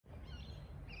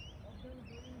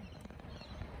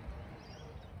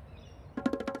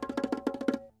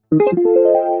I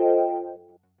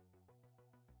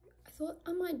thought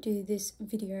I might do this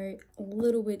video a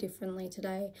little bit differently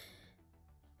today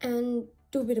and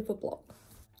do a bit of a vlog.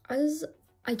 As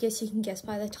I guess you can guess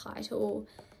by the title,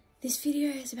 this video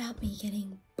is about me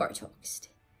getting Botoxed.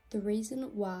 The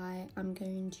reason why I'm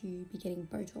going to be getting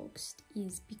Botoxed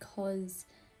is because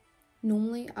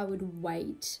normally I would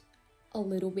wait a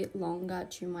little bit longer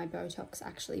till my Botox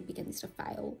actually begins to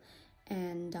fail,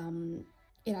 and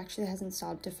it actually hasn't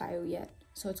started to fail yet.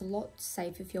 So it's a lot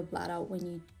safer for your bladder when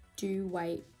you do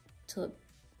wait till it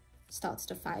starts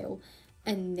to fail,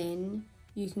 and then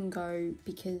you can go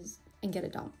and get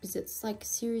it done, because it's like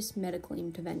serious medical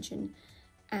intervention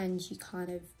and you kind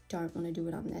of don't want to do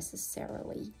it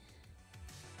unnecessarily.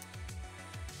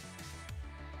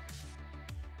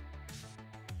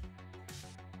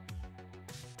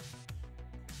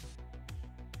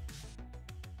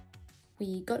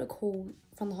 We got a call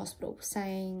from the hospital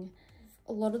saying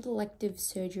a lot of the elective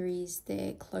surgeries,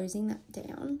 they're closing that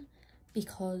down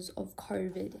because of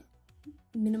COVID.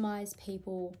 Minimize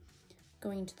people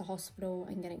going to the hospital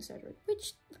and getting surgery,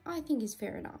 which I think is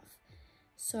fair enough.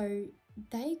 So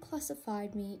they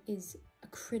classified me as a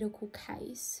critical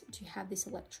case to have this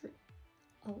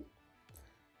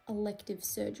elective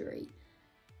surgery,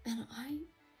 and I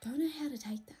don't know how to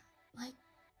take that.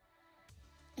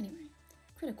 Anyway,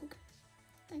 critical case.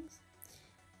 Thanks.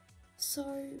 So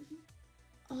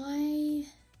I'm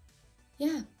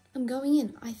going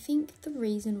in. I think the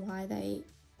reason why they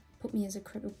put me as a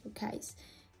critical case,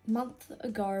 a month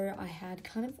ago I had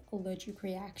kind of allergic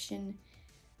reaction,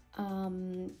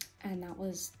 and that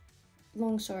was,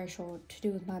 long story short, to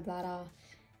do with my bladder,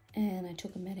 and I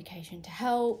took a medication to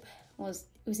help. It was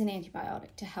an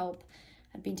antibiotic to help.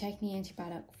 I'd been taking the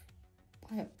antibiotic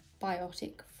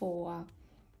for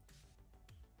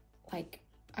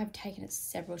I've taken it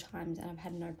several times and I've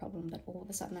had no problem, but all of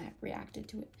a sudden I reacted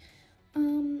to it.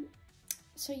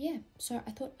 So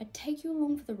I thought I'd take you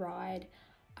along for the ride.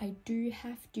 I do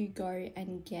have to go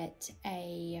and get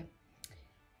a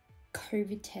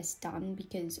COVID test done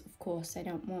because, of course, they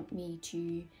don't want me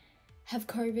to have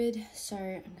COVID. So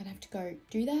I'm gonna have to go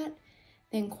do that,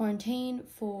 then quarantine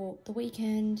for the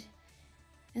weekend,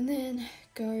 and then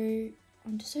go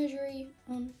on to surgery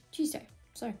on Tuesday.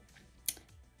 So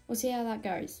we'll see how that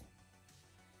goes.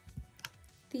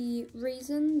 The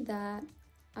reason that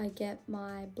I get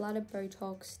my bladder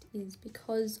Botoxed is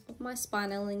because of my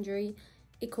spinal injury.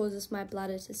 It causes my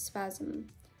bladder to spasm,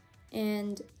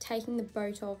 and taking the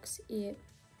Botox, it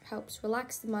helps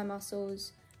relax my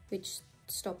muscles, which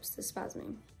stops the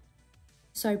spasming.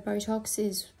 So Botox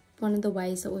is one of the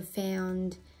ways that we've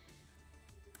found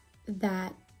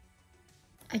that,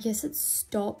 I guess, it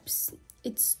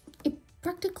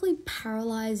practically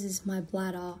paralyzes my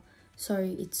bladder, so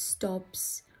it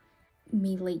stops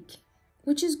me leak,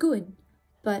 which is good,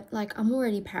 but I'm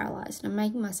already paralyzed and I'm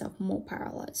making myself more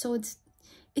paralyzed, so it's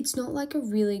not a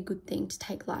really good thing to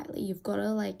take lightly. You've got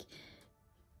to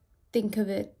think of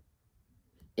it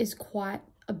as quite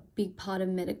a big part of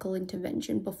medical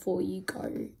intervention before you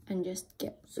go and just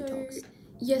get Botox. So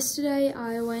yesterday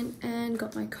I went and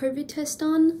got my COVID test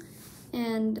done,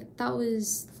 and that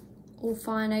was all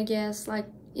fine, I guess.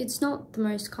 It's not the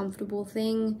most comfortable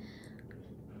thing,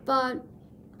 but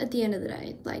at the end of the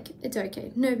day, it's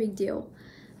okay, no big deal.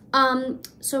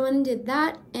 So I went and did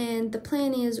that, and the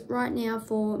plan is right now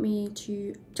for me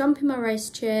to jump in my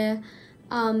race chair,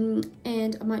 and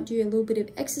I might do a little bit of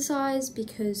exercise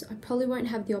because I probably won't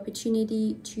have the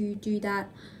opportunity to do that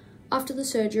after the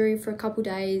surgery for a couple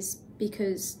days,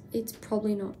 because it's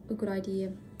probably not a good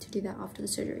idea to do that after the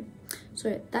surgery.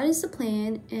 So that is the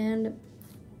plan, and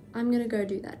I'm gonna go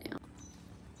do that now.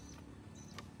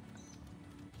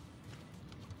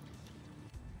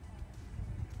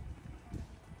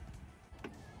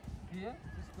 Yeah,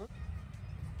 this good.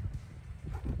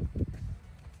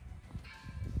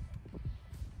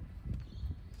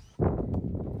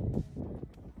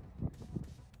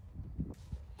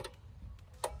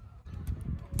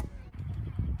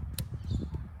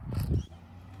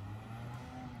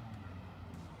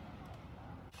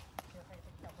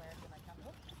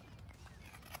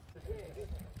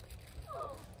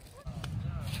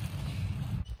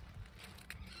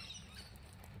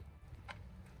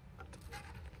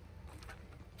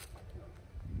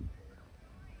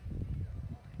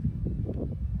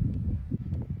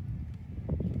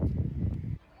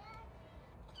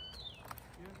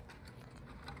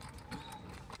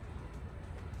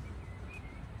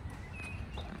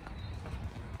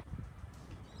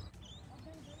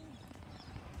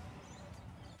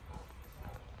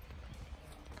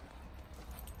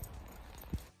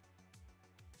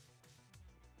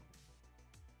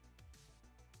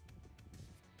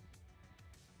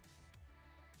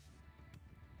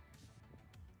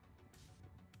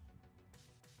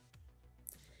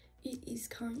 is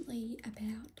currently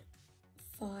about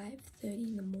 5:30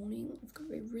 in the morning. I've got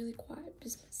to be really quiet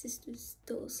because my sister's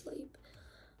still asleep.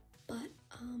 But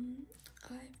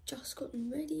I've just gotten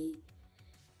ready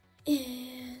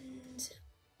and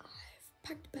I've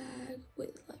packed a bag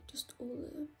with like just all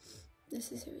the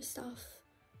necessary stuff.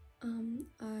 I'm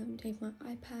taking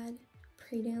my iPad,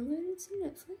 pre-downloaded some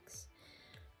Netflix,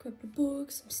 grabbed a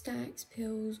book, some snacks,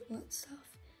 pills, all that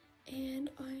stuff, and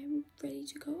I'm ready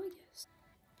to go, I guess.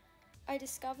 I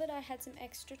discovered I had some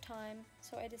extra time,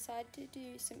 so I decided to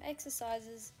do some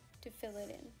exercises to fill it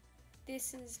in.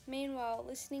 This is meanwhile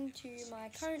listening to my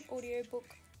current audiobook,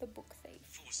 The Book Thief.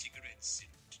 4 cigarettes sit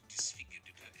disfigured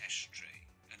in her ashtray,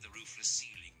 and the roofless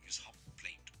ceiling is hot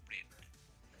plate red.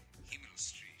 Himmel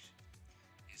Street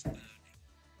is burning.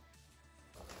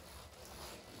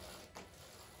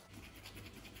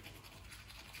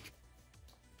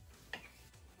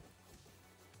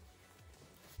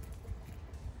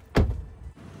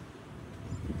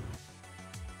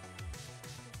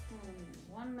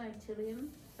 One motilium,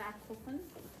 baclofen,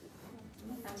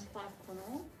 and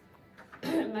plaquenil.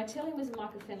 Motilium was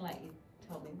mycophenolate, you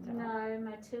told me. No,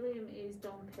 motilium is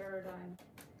domperidone.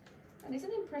 And it's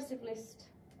an impressive list.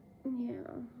 Yeah,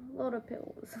 a lot of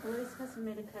pills. Louise has some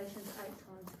medications 8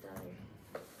 times a day.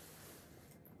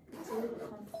 It's a little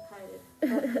complicated,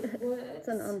 but it works. It's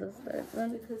an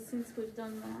understatement. Because since we've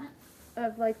done that,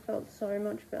 I've like felt so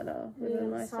much better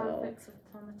within the side myself. effects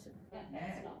have plummeted.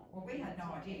 Yeah. Well, we had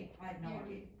no idea. I had no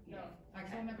idea. No. Okay.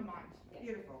 So never mind.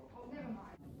 Beautiful. Never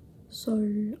mind. So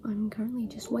I'm currently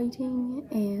just waiting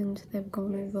and they've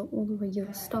gone over all the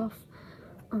regular stuff.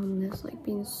 There's like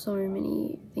been so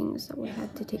many things that we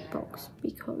had to tick box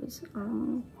because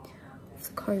of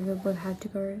the COVID. We've had to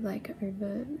go like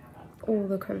over all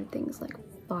the COVID things like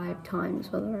 5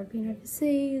 times, whether I've been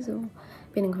overseas or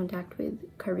been in contact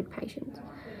with COVID patients.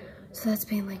 So that's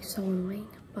been like so annoying.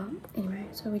 But anyway,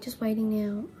 so we're just waiting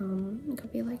now. It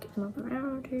could be like another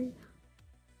hour or 2.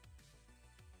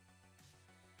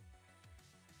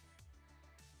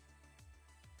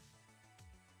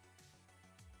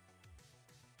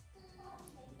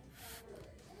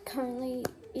 Currently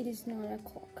it is 9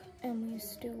 o'clock and we're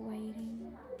still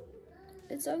waiting.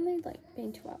 It's only like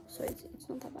been 2 hours, so it's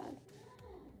not that bad.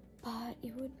 But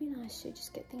it would be nice to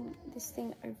just get this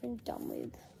thing over and done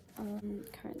with.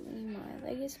 Currently my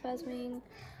leg is spasming,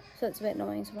 so it's a bit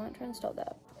annoying, so I might try and stop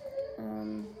that. But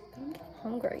I'm getting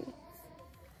hungry.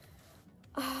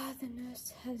 The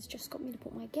nurse has just got me to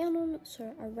put my gown on,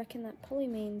 so I reckon that probably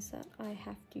means that I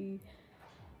have to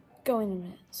go in a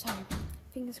minute. So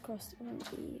fingers crossed it won't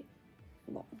be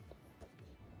long.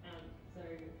 So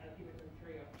I've given them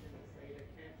 3 options, so either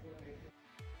cancel or move.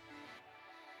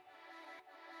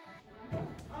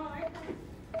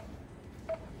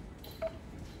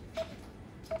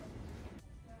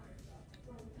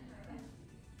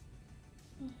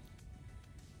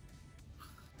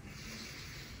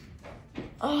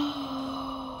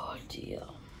 Oh dear.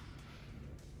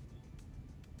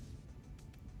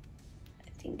 I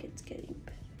think it's getting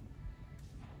better.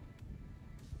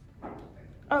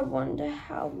 I wonder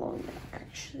how long it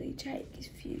actually takes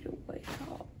for you to wake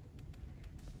up.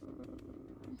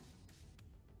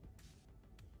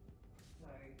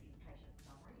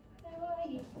 How are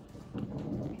you?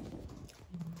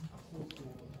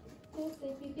 Still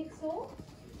sleepy, big sore?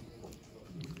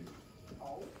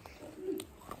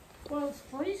 Well, it's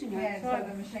freezing Yeah, outside. so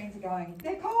the machines are going,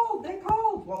 they're cold, they're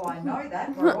cold. Well, I know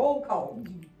that. We're all cold.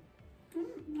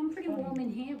 I'm pretty warm in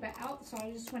here, but outside,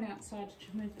 I just went outside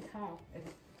to move the car.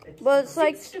 Well, it's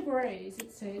like 6 degrees,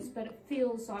 it says, but it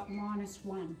feels like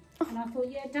 -1. And I thought,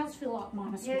 yeah, it does feel like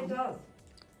 -1. Yeah, it does.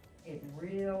 It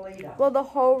really does. well, the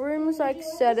whole room's like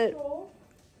set at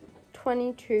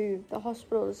 22. The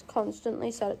hospital is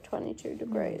constantly set at 22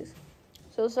 degrees.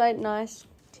 So it's like nice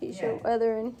t-shirt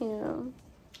weather in here.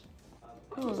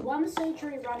 There's 1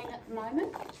 surgery running at the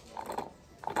moment.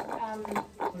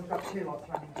 We've got 2 lots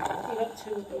running. You've got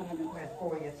 2 at the moment. We had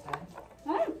 4 yesterday.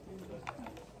 Oh.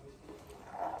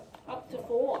 Up to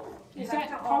 4. You Is have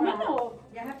that to common honour- or?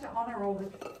 You have to honour all the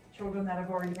children that have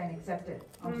already been accepted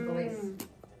onto the list.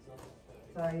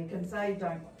 So you can say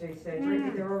don't do surgery,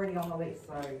 but they're already on the list.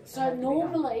 So they So have to be done.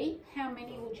 normally, how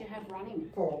many would you have running?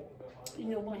 4. You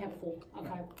normally have 4.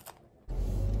 Okay.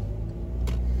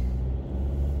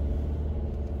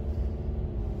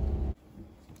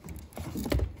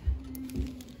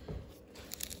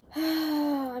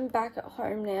 I'm back at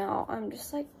home now. I'm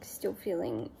just like still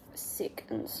feeling sick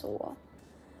and sore.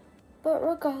 But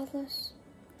regardless,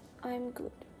 I'm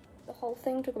good. The whole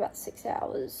thing took about 6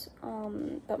 hours,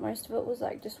 but most of it was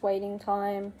like just waiting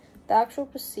time. The actual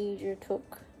procedure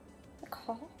took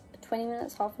like 20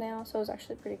 minutes, half an hour, so it was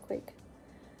actually pretty quick.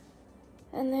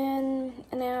 And then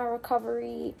an hour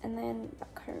recovery, and then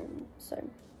back home. So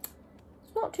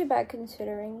it's not too bad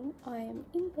considering I am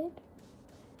in bed.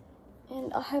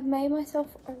 And I have made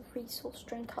myself a resource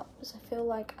drink up because I feel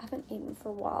like I haven't eaten for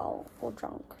a while or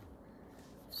drunk.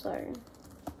 So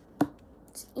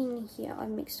it's in here. I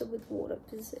mixed it with water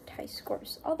because it tastes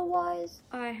gross. Otherwise,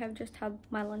 I have just had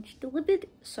my lunch delivered.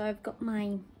 So I've got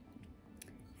my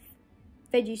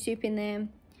veggie soup in there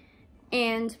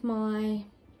and my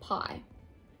pie,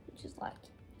 which is like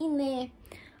in there,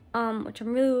 which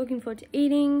I'm really looking forward to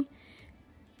eating.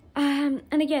 And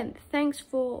again, thanks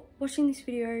for watching this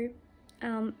video.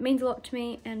 Means a lot to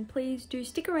me, and please do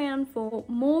stick around for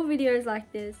more videos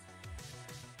like this.